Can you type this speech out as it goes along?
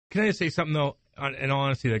Can I just say something, though? In all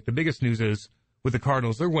honesty, like, the biggest news is with the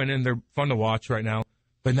Cardinals, they're winning. They're fun to watch right now.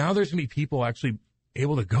 But now there's going to be people actually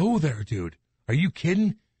able to go there, dude. Are you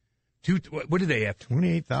kidding? What do they have?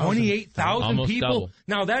 28,000. 28,000 people. Double.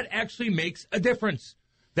 Now, that actually makes a difference.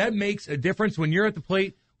 That makes a difference when you're at the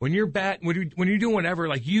plate, when you're batting, when you're doing whatever.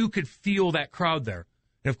 Like, you could feel that crowd there.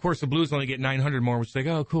 And, of course, the Blues only get 900 more, which is like,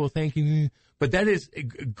 oh, cool, thank you. But that is a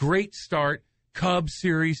great start. Cubs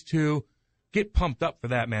Series 2. Get pumped up for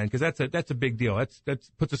that, man, because that's a big deal.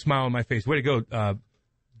 That's puts a smile on my face. Way to go,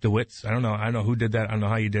 DeWitts. I don't know who did that. I don't know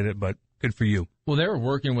how you did it, but good for you. Well, they were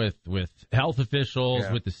working with health officials,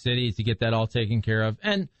 with the city to get that all taken care of.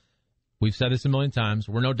 And we've said this a million times.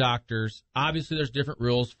 We're no doctors. Obviously, there's different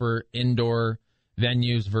rules for indoor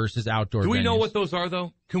venues versus outdoor venues. Do we know what those are,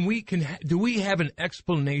 though? Do we have an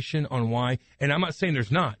explanation on why? And I'm not saying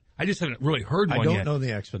there's not. I just haven't really heard one yet. I don't know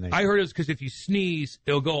the explanation. I heard it was because if you sneeze,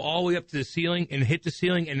 it'll go all the way up to the ceiling and hit the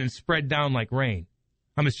ceiling and then spread down like rain.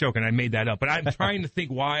 I'm just joking. I made that up. But I'm trying to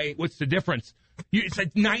think why. What's the difference? It's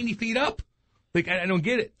like 90 feet up. Like, I don't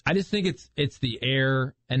get it. I just think it's the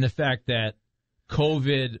air and the fact that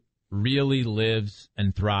COVID really lives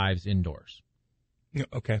and thrives indoors.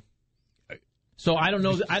 Okay. So I don't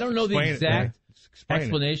know. I don't know the exact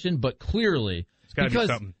explanation, but clearly, it's got to be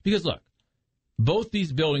something. Because look, both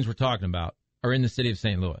these buildings we're talking about are in the city of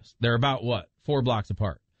St. Louis. They're about 4 blocks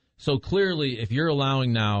apart. So clearly, if you're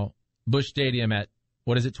allowing now Busch Stadium at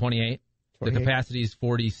 28? The capacity is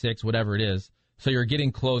 46, whatever it is. So you're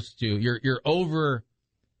getting close to you're over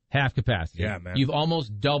half capacity. Yeah, man. You've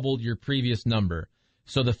almost doubled your previous number.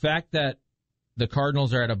 So the fact that the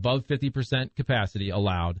Cardinals are at above 50% capacity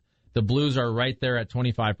allowed, the Blues are right there at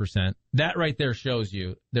 25%. That right there shows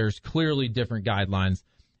you there's clearly different guidelines,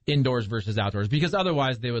 indoors versus outdoors, because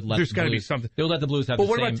otherwise they would let there's got to be something. They would let the Blues have the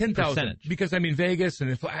same percentage. But what about 10,000? Because I mean Vegas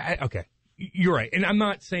and okay. You're right. And I'm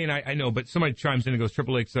not saying I know, but somebody chimes in and goes,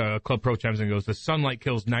 Triple X Club Pro chimes in and goes, the sunlight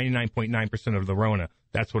kills 99.9% of the Rona.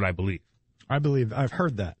 That's what I believe. I've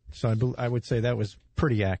heard that. So I would say that was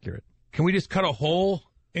pretty accurate. Can we just cut a hole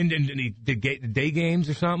in the day games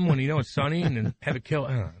or something when it's sunny and then have it kill?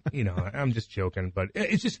 I'm just joking, but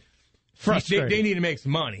it's just frustrating. They need to make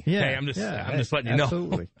some money. Yeah. Okay? I'm just letting you know.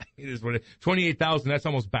 Absolutely. It is what 28,000, that's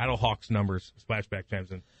almost Battlehawks numbers. Splashback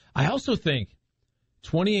chimes in. I also think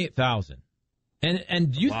 28,000.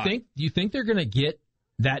 And do you think they're going to get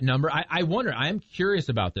that number? I wonder. I am curious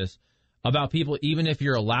about this, about people, even if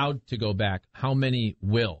you're allowed to go back, how many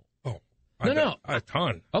will? Oh, no, a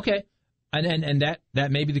ton. Okay, and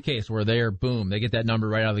that may be the case where they get that number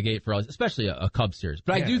right out of the gate for us, especially a Cubs series.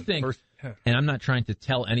 But I do think, and I'm not trying to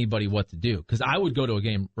tell anybody what to do, because I would go to a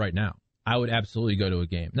game right now. I would absolutely go to a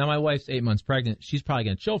game. Now, my wife's 8 months pregnant. She's probably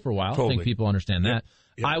going to chill for a while. Totally. I think people understand that.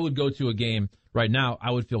 Yep. I would go to a game right now. I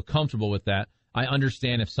would feel comfortable with that. I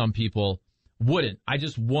understand if some people wouldn't. I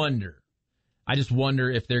just wonder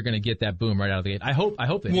if they're going to get that boom right out of the gate. I hope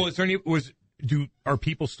they do. Well, is there are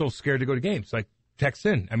people still scared to go to games? Like, text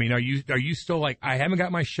in. I mean, are you still like, I haven't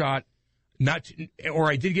got my shot, or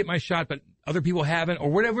I did get my shot, but other people haven't, or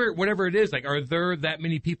whatever it is? Like, are there that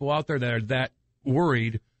many people out there that are that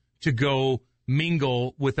worried to go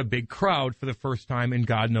mingle with a big crowd for the first time in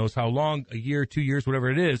God knows how long, a year, 2 years, whatever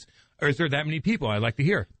it is? Or is there that many people? I'd like to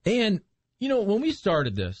hear. And when we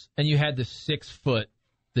started this, and you had the 6 foot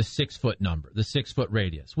number, the 6 foot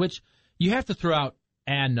radius, which you have to throw out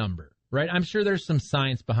a number, right? I'm sure there's some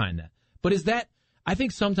science behind that. But is that, I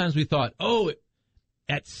think sometimes we thought,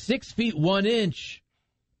 at 6 feet 1 inch,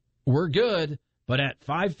 we're good, but at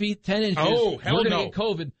 5 feet 10 inches, we're going to get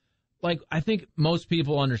COVID. Like, I think most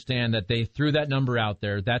people understand that they threw that number out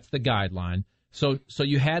there. That's the guideline. So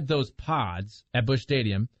you had those pods at Busch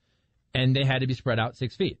Stadium, and they had to be spread out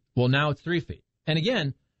 6 feet. Well, now it's 3 feet. And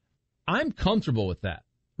again, I'm comfortable with that,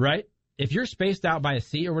 right? If you're spaced out by a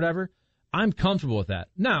seat or whatever, I'm comfortable with that.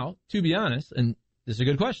 Now, to be honest, and this is a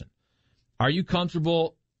good question, are you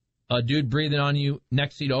comfortable a dude breathing on you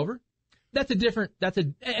next seat over?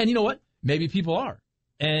 And you know what? Maybe people are.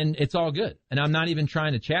 And it's all good. And I'm not even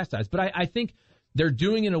trying to chastise. But I think they're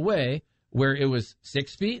doing it in a way where it was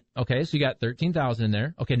 6 feet. Okay, so you got 13,000 in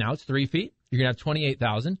there. Okay, now it's 3 feet. You're going to have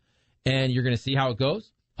 28,000. And you're going to see how it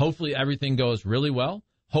goes. Hopefully everything goes really well.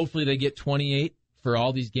 Hopefully they get 28 for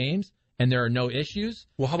all these games, and there are no issues.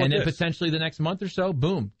 Well, how about and then this? Potentially the next month or so,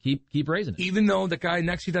 boom, keep raising it. Even though the guy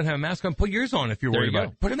next to you doesn't have a mask on, put yours on if you're worried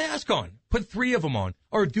about it. Put a mask on. Put 3 of them on.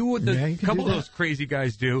 Or do what a couple of those crazy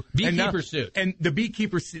guys do. Beekeeper suit. And the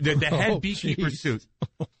beekeeper suit, the head beekeeper suit.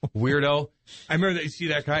 Weirdo. I remember that you see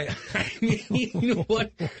that guy. You know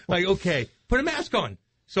what? Like, okay, put a mask on.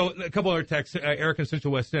 So a couple other texts, Eric in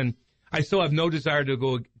Central West End. I still have no desire to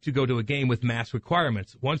go to a game with mask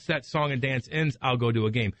requirements. Once that song and dance ends, I'll go to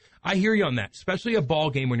a game. I hear you on that, especially a ball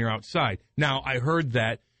game when you're outside. Now, I heard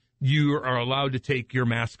that you are allowed to take your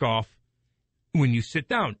mask off when you sit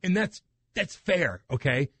down, and that's fair,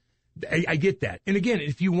 okay? I get that. And again,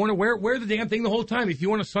 if you want to wear the damn thing the whole time. If you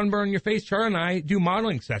want to sunburn your face, Charlie and I do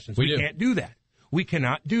modeling sessions. We can't do that. We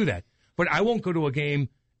cannot do that. But I won't go to a game,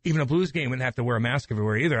 even a Blues game, and have to wear a mask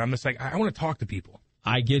everywhere either. I'm just like, I want to talk to people.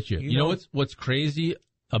 I get you. You know what's crazy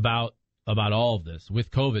about all of this with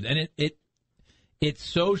COVID, and it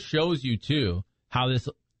so shows you too how this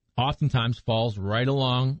oftentimes falls right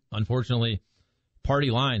along, unfortunately,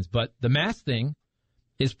 party lines. But the mask thing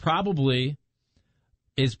is probably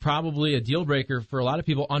a deal breaker for a lot of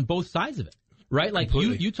people on both sides of it, right? Like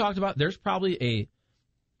you talked about, there's probably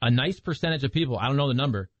a nice percentage of people, I don't know the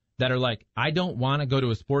number, that are like, I don't want to go to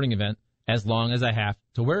a sporting event as long as I have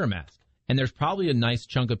to wear a mask. And there's probably a nice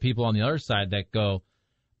chunk of people on the other side that go,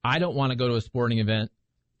 I don't want to go to a sporting event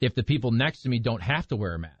if the people next to me don't have to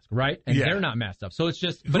wear a mask, right? And they're not masked up. So it's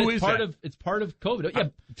just, but it's part of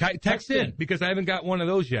COVID. Yeah, text in, because I haven't got one of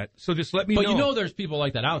those yet. So just let me know. But you know there's people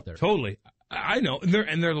like that out there. Totally. I know. And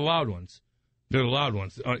they're the loud ones. They're the loud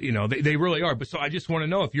ones. They really are. But so I just want to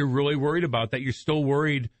know if you're really worried about that, you're still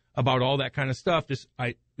worried about all that kind of stuff. Just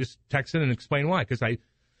text in and explain why. Because I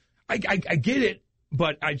get it.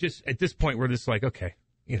 But I just, at this point, we're just like, okay,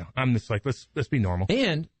 I'm just like, let's be normal.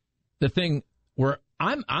 And the thing where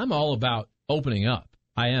I'm all about opening up.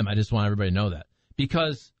 I am. I just want everybody to know that,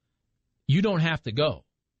 because you don't have to go.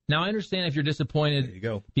 Now, I understand if you're disappointed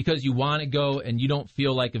because you want to go and you don't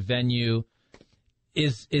feel like a venue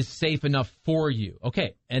is safe enough for you.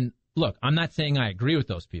 Okay. And look, I'm not saying I agree with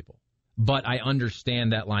those people, but I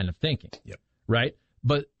understand that line of thinking. Yep. Right?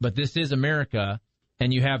 But this is America,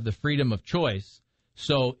 and you have the freedom of choice.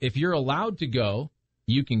 So if you're allowed to go,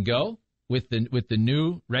 you can go with the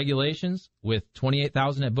new regulations with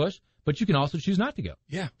 28,000 at Busch, but you can also choose not to go.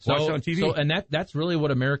 Yeah, watch it on TV. So, and that's really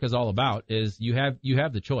what America's all about, is you have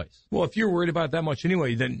the choice. Well, if you're worried about it that much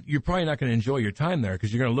anyway, then you're probably not going to enjoy your time there,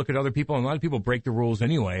 because you're going to look at other people, and a lot of people break the rules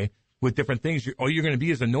anyway with different things. All you're going to be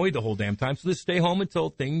is annoyed the whole damn time. So just stay home until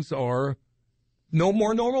things are no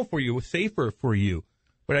more normal for you, safer for you.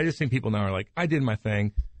 But I just think people now are like, I did my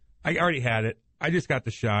thing. I already had it. I just got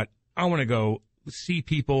the shot. I want to go see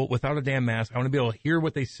people without a damn mask. I want to be able to hear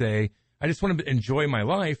what they say. I just want to enjoy my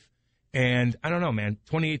life. And I don't know, man,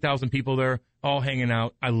 28,000 people there all hanging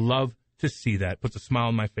out. I love to see that. Puts a smile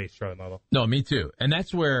on my face, Charlie Marlowe. No, me too. And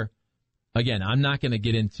that's where, again, I'm not going to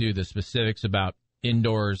get into the specifics about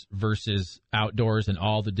indoors versus outdoors and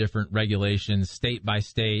all the different regulations, state by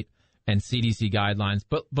state, and CDC guidelines.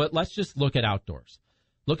 But let's just look at outdoors.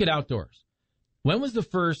 Look at outdoors. When was the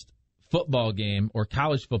first football game or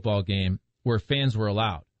college football game where fans were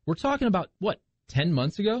allowed? We're talking about, 10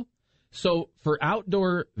 months ago? So for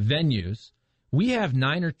outdoor venues, we have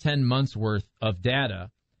 9 or 10 months worth of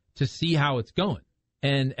data to see how it's going.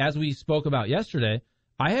 And as we spoke about yesterday,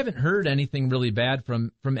 I haven't heard anything really bad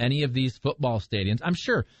from any of these football stadiums. I'm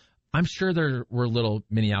sure there were little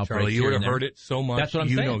mini outbreaks. Charlie, you would have heard it so much. That's what I'm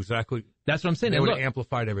saying. You know exactly. That's what I'm saying. They would have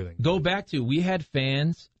amplified everything. Go back to, we had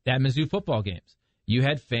fans at Mizzou football games. You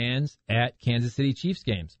had fans at Kansas City Chiefs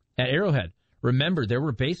games, at Arrowhead. Remember, there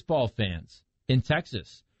were baseball fans in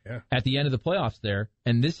Texas at the end of the playoffs there.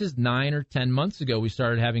 And this is 9 or 10 months ago we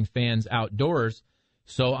started having fans outdoors.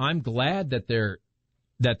 So I'm glad that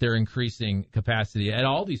they're increasing capacity at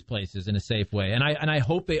all these places in a safe way. And I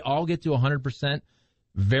hope they all get to 100%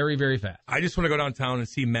 very, very fast. I just want to go downtown and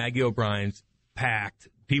see Maggie O'Brien's packed.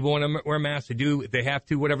 People want to wear masks. They do. If they have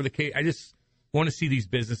to, whatever the case. I just want to see these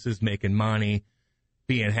businesses making money,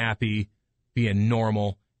 being happy, being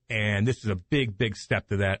normal. And this is a big, big step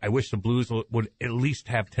to that. I wish the Blues would at least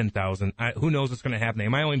have 10,000. Who knows what's going to happen? They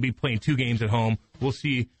might only be playing 2 games at home. We'll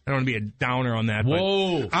see. I don't want to be a downer on that.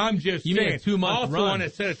 Whoa. But I'm just you saying. Mean a 2-month run. One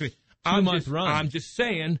that said it to me. 2-month run. I'm just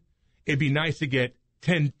saying it'd be nice to get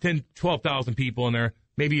 12,000 people in there,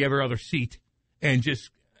 maybe every other seat, and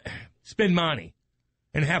just spend money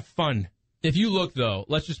and have fun. If you look, though,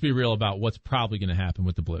 let's just be real about what's probably going to happen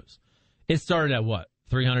with the Blues. It started at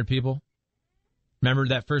 300 people? Remember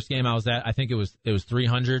that first game I was at? I think it was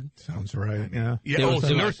 300. Sounds right. Yeah. Yeah. It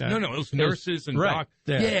was nurses and right. doc.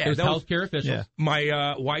 Yeah. It was healthcare officials. Yeah.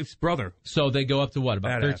 My wife's brother. So they go up to about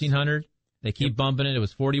 1,300. They keep bumping it. It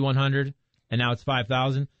was 4,100, and now it's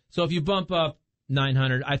 5,000. So if you bump up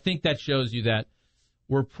 900, I think that shows you that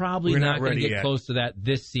we're probably not going to get close to that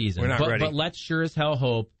this season. We're not ready. But let's sure as hell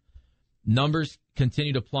hope numbers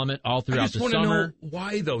continue to plummet all throughout the summer. I just want to know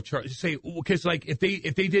why, though, Charlie. Say, because if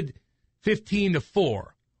they did 15-4,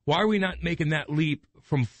 Why are we not making that leap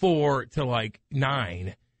from 4 to like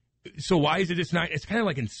 9? So why is it just 9? It's kind of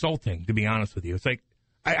like insulting, to be honest with you. It's like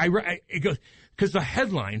it goes because the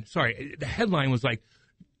headline was like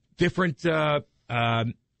different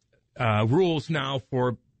rules now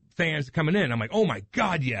for fans coming in. I'm like, oh my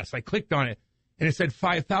God, yes. I clicked on it and it said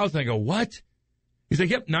 5,000. I go, what? He's like,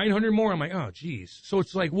 yep, 900 more. I'm like, oh, geez. So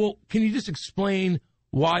it's like, well, can you just explain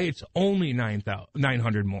why it's only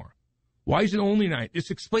 900 more? Why is it only 9?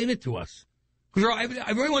 Just explain it to us. Because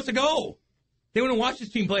everyone wants to go. They want to watch this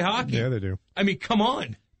team play hockey. Yeah, they do. I mean, come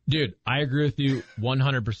on. Dude, I agree with you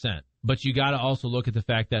 100%. But you got to also look at the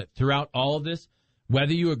fact that throughout all of this,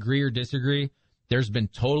 whether you agree or disagree, there's been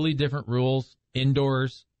totally different rules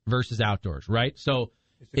indoors versus outdoors, right? So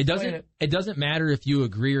it doesn't matter if you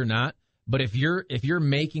agree or not. But if you're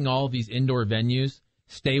making all of these indoor venues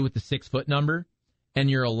stay with the 6-foot number, and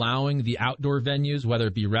you're allowing the outdoor venues, whether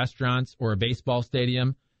it be restaurants or a baseball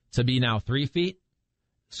stadium, to be now 3 feet.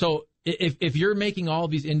 So if you're making all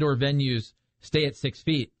of these indoor venues stay at 6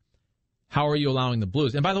 feet, how are you allowing the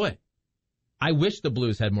Blues? And by the way, I wish the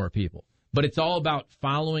Blues had more people, but it's all about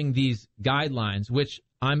following these guidelines, which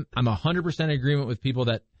I'm 100% in agreement with people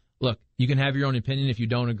that, look, you can have your own opinion if you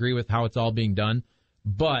don't agree with how it's all being done,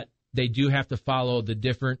 but they do have to follow the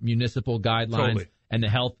different municipal guidelines and the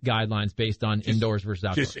health guidelines based on indoors versus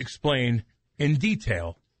outdoors. Just explain in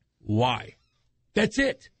detail why. That's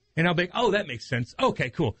it. And I'll be like, oh, that makes sense. Okay,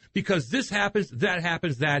 cool. Because this happens,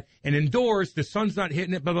 that, and indoors, the sun's not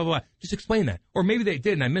hitting it, blah, blah, blah. Just explain that. Or maybe they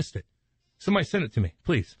did and I missed it. Somebody send it to me,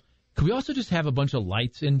 please. Could we also just have a bunch of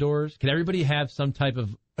lights indoors? Could everybody have some type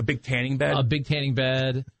of... A big tanning bed? A big tanning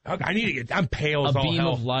bed. I need to get... I'm pale as all hell. A beam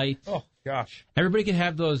of light. Oh, gosh. Everybody could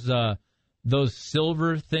have those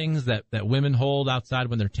silver things that women hold outside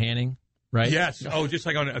when they're tanning, right? Yes. Oh, just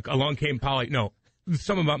like on Along Came Polly. No,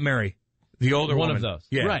 something about Mary, the older woman. One of those.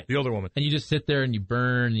 Yeah, right. The older woman. And you just sit there and you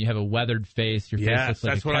burn, and you have a weathered face. Your face looks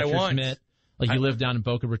like that's a what I want. Mitt, like you live down in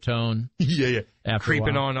Boca Raton. Yeah. After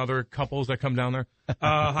creeping on other couples that come down there.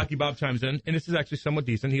 Hockey Bob chimes in, and this is actually somewhat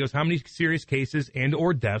decent. He goes, how many serious cases and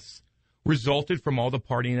or deaths resulted from all the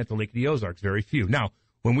partying at the Lake of the Ozarks? Very few. Now,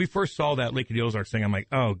 when we first saw that Lake of the Ozarks thing, I'm like,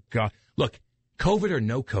 oh, God. Look, COVID or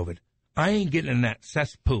no COVID, I ain't getting in that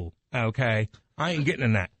cesspool, okay? I ain't getting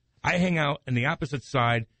in that. I hang out on the opposite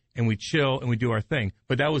side, and we chill, and we do our thing.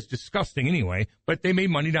 But that was disgusting anyway. But they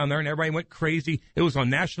made money down there, and everybody went crazy. It was on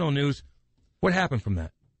national news. What happened from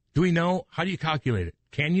that? Do we know? How do you calculate it?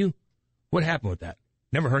 Can you? What happened with that?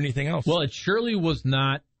 Never heard anything else. Well, it surely was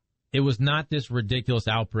not. It was not this ridiculous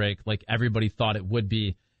outbreak like everybody thought it would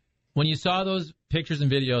be. When you saw those pictures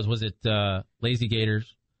and videos, was it Lazy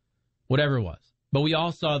Gators? Whatever it was. But we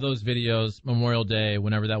all saw those videos Memorial Day,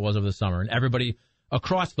 whenever that was over the summer, and everybody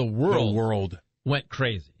across the world went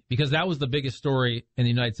crazy because that was the biggest story in the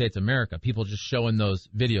United States of America, people just showing those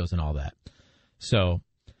videos and all that. So,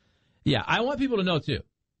 yeah, I want people to know, too,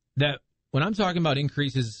 that when I'm talking about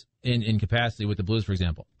increases in capacity with the Blues, for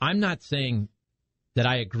example, I'm not saying that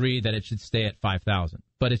I agree that it should stay at 5,000,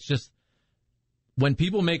 but it's just when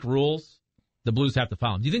people make rules, the Blues have to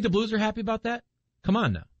follow them. Do you think the Blues are happy about that? Come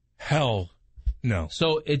on now. Hell no.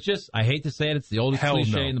 So it just, I hate to say it, it's the oldest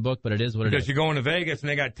cliche in the book, but it is what it is. Because you're going to Vegas and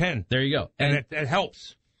they got 10. There you go. And it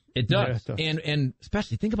helps. It does. Yeah, it does. And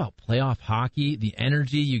especially think about playoff hockey, the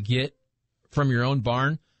energy you get from your own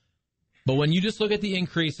barn. But when you just look at the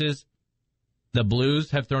increases the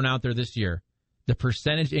Blues have thrown out there this year, the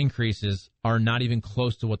percentage increases are not even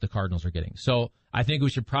close to what the Cardinals are getting. So I think we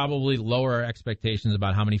should probably lower our expectations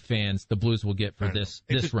about how many fans the Blues will get for this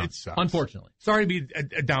run. It sucks. Unfortunately. Sorry to be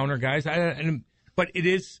a downer, guys, but it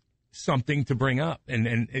is something to bring up,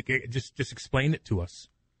 and just explain it to us.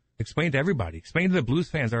 Explain to everybody. Explain to the Blues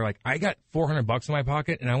fans that are like, I got $400 in my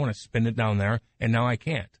pocket, and I want to spend it down there, and now I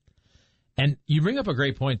can't. And you bring up a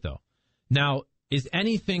great point, though. Now, is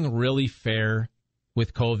anything really fair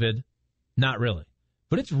with COVID? Not really.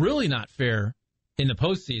 But it's really not fair in the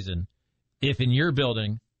postseason if in your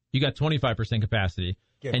building you got 25% capacity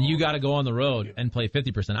and you got to go on the road and play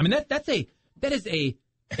 50%. I mean, that is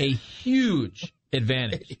a huge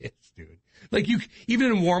advantage. Yes, dude. Like you, even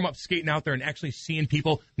in warm-up skating out there and actually seeing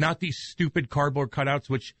people, not these stupid cardboard cutouts,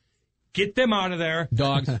 which get them out of there.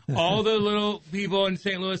 Dogs. All the little people in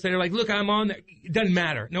St. Louis that are like, look, I'm on there. It doesn't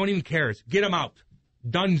matter. No one even cares. Get them out.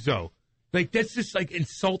 Dunzo. Like, that's just like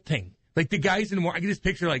insulting. Like the guys in war, I get this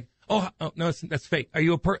picture like, oh no, that's fake. Are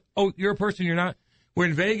you you're a person, you're not. We're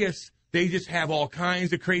in Vegas. They just have all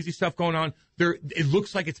kinds of crazy stuff going on. It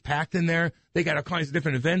looks like it's packed in there. They got all kinds of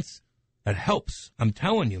different events. That helps. I'm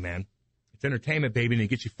telling you, man. It's entertainment, baby, and it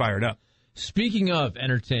gets you fired up. Speaking of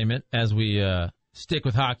entertainment, as we Stick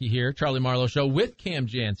with Hockey here, Charlie Marlowe Show with Cam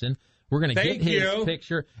Janssen. We're going to get his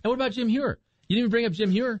picture. And what about Jim Hewer? You didn't even bring up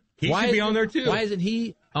Jim Hewer. He should be on there, too. Why isn't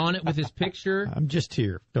he on it with his picture? I'm just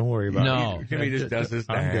here. Don't worry about it. No. Jimmy just does his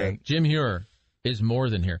thing. Jim Hewer is more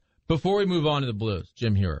than here. Before we move on to the Blues,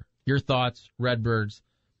 Jim Hewer, your thoughts, Redbirds,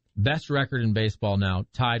 best record in baseball now,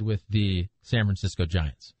 tied with the San Francisco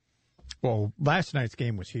Giants. Well, last night's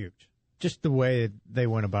game was huge. Just the way they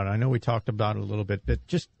went about it. I know we talked about it a little bit, but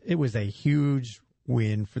it was a huge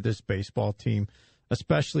win for this baseball team,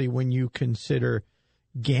 especially when you consider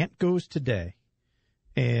Gant goes today,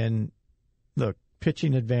 and look,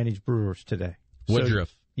 pitching advantage Brewers today.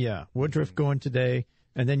 Woodruff. Woodruff going today,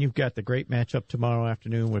 and then you've got the great matchup tomorrow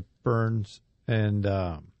afternoon with Burns and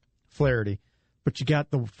Flaherty. But you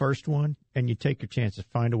got the first one, and you take your chances,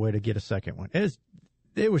 find a way to get a second one.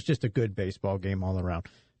 It was just a good baseball game all around.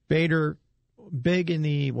 Bader, big in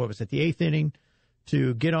the 8th inning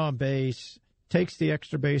to get on base, takes the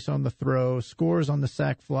extra base on the throw, scores on the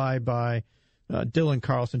sac fly by Dylan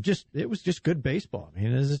Carlson. It was just good baseball. I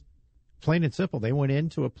mean, it was plain and simple. They went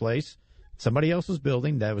into a place somebody else was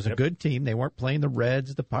building. That was a good team. They weren't playing the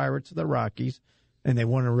Reds, the Pirates, or the Rockies, and they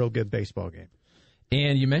won a real good baseball game.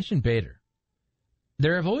 And you mentioned Bader.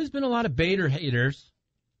 There have always been a lot of Bader haters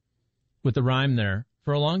with the rhyme there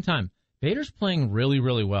for a long time. Bader's playing really,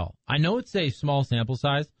 really well. I know it's a small sample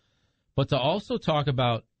size, but to also talk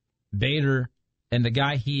about Bader and the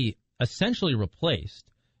guy he essentially replaced,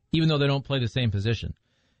 even though they don't play the same position,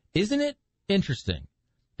 isn't it interesting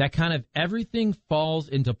that kind of everything falls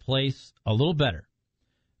into place a little better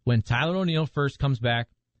when Tyler O'Neill first comes back,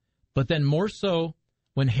 but then more so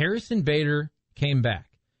when Harrison Bader came back?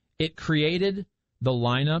 It created the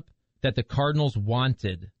lineup that the Cardinals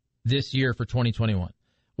wanted this year for 2021.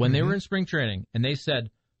 When they were in spring training and they said,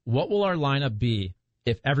 what will our lineup be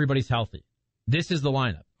if everybody's healthy? This is the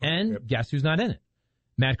lineup. And guess who's not in it?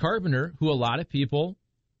 Matt Carpenter, who a lot of people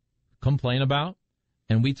complain about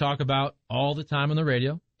and we talk about all the time on the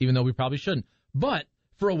radio, even though we probably shouldn't. But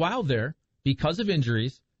for a while there, because of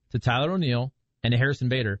injuries to Tyler O'Neill and to Harrison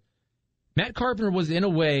Bader, Matt Carpenter was in a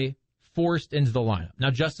way forced into the lineup. Now,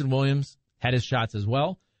 Justin Williams had his shots as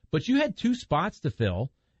well, but you had two spots to fill,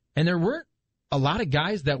 and there weren't a lot of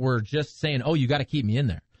guys that were just saying, oh, you got to keep me in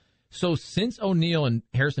there. So since O'Neill and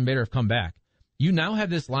Harrison Bader have come back, you now have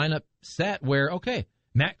this lineup set where, okay,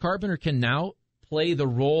 Matt Carpenter can now play the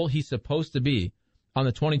role he's supposed to be on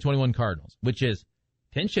the 2021 Cardinals, which is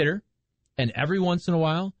pinch hitter, and every once in a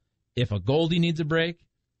while, if a Goldie needs a break,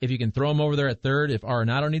 if you can throw him over there at third, if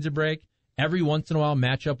Arenado needs a break, every once in a while,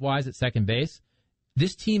 matchup-wise at second base,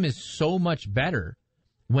 this team is so much better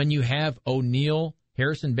when you have O'Neill,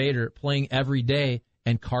 Harrison Bader playing every day,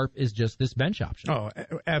 and Carp is just this bench option. Oh,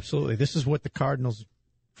 absolutely. This is what the Cardinals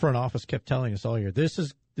front office kept telling us all year. This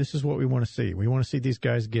is what we want to see. We want to see these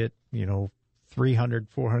guys get, 300,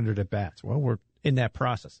 400 at bats. Well, we're in that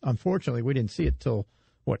process. Unfortunately, we didn't see it till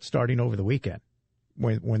starting over the weekend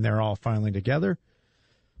when they're all finally together.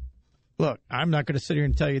 Look, I'm not going to sit here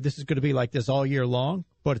and tell you this is going to be like this all year long,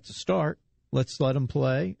 but it's a start. Let's let them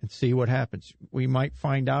play and see what happens. We might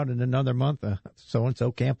find out in another month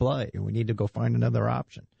so-and-so can't play, and we need to go find another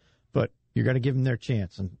option. But you're going to give them their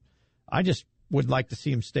chance. And I just would like to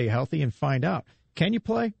see them stay healthy and find out, can you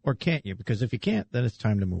play or can't you? Because if you can't, then it's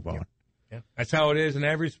time to move on. Yeah. That's how it is in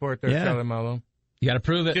every sport there, Charlie Marlowe. You got to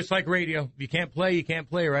prove it. Just like radio. If you can't play,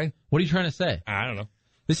 right? What are you trying to say? I don't know.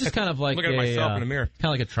 This is kind of like looking at myself in the mirror.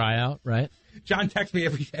 Kind of like a tryout, right? John texts me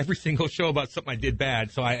every single show about something I did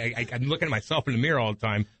bad, so I'm looking at myself in the mirror all the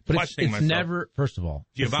time, but questioning it's myself. Never, first of all,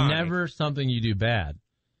 Giovanni. It's never something you do bad.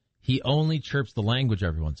 He only chirps the language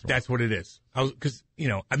every once in a while. That's what it is. Because,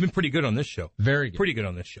 I've been pretty good on this show. Very good. Pretty good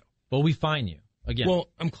on this show. Well, we find you. Again. Well,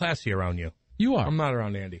 I'm classy around you. You are. I'm not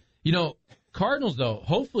around Andy. Cardinals, though,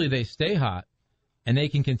 hopefully they stay hot and they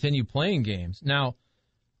can continue playing games. Now,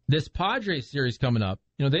 this Padres series coming up,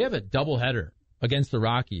 they have a doubleheader against the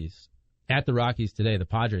Rockies. At the Rockies today, the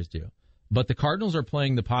Padres do. But the Cardinals are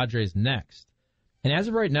playing the Padres next. And as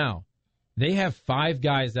of right now, they have 5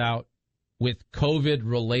 guys out with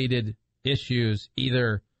COVID-related issues,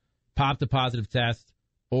 either popped a positive test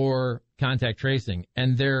or contact tracing.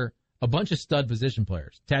 And they're a bunch of stud position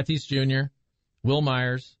players. Tatis Jr., Will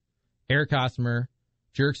Myers, Eric Hosmer,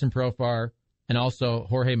 Jurickson Profar, and also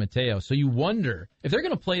Jorge Mateo. So you wonder, if they're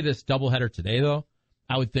going to play this doubleheader today, though,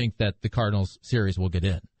 I would think that the Cardinals series will get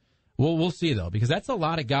in. We'll see, though, because that's a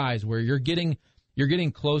lot of guys where you're getting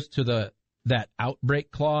close to that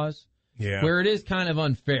outbreak clause, where it is kind of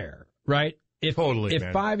unfair, right? If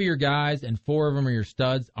 5 of your guys and 4 of them are your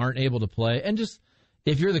studs aren't able to play, and just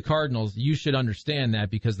if you're the Cardinals, you should understand that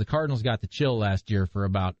because the Cardinals got the chill last year for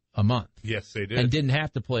about a month. Yes, they did. And didn't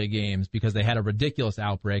have to play games because they had a ridiculous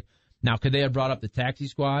outbreak. Now, could they have brought up the taxi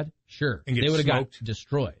squad? Sure. And they would have got smoked.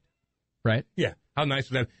 destroyed, right? Yeah. How nice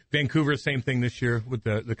would that? Vancouver, same thing this year with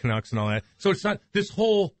the Canucks and all that. So it's not, this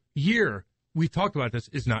whole year, we talked about this,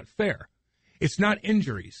 is not fair. It's not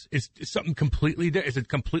injuries. It's something completely it's a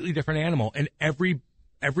completely different animal. And every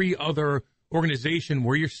other organization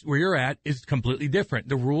where you're at is completely different.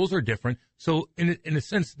 The rules are different. So in a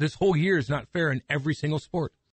sense, this whole year is not fair in every single sport.